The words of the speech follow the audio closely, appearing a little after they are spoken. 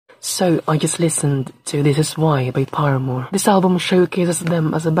So I just listened to This Is Why by Paramore. This album showcases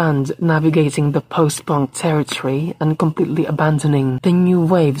them as a band navigating the post-punk territory and completely abandoning the new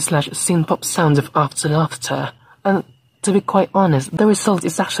wave/synth-pop sounds of After Laughter. And to be quite honest, the result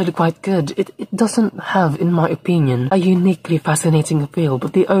is actually quite good. It doesn't have, in my opinion, a uniquely fascinating feel,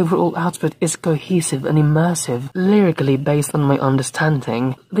 but the overall output is cohesive and immersive, lyrically based on my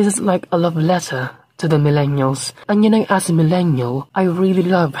understanding. This is like a love letter to the millennials. And you know, as a millennial, I really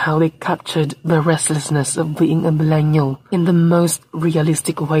love how they captured the restlessness of being a millennial in the most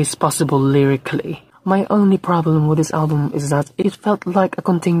realistic ways possible lyrically. My only problem with this album is that it felt like a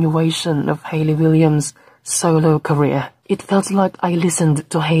continuation of Hayley Williams' solo career. It felt like I listened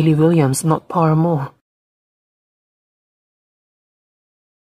to Hayley Williams, not Paramore.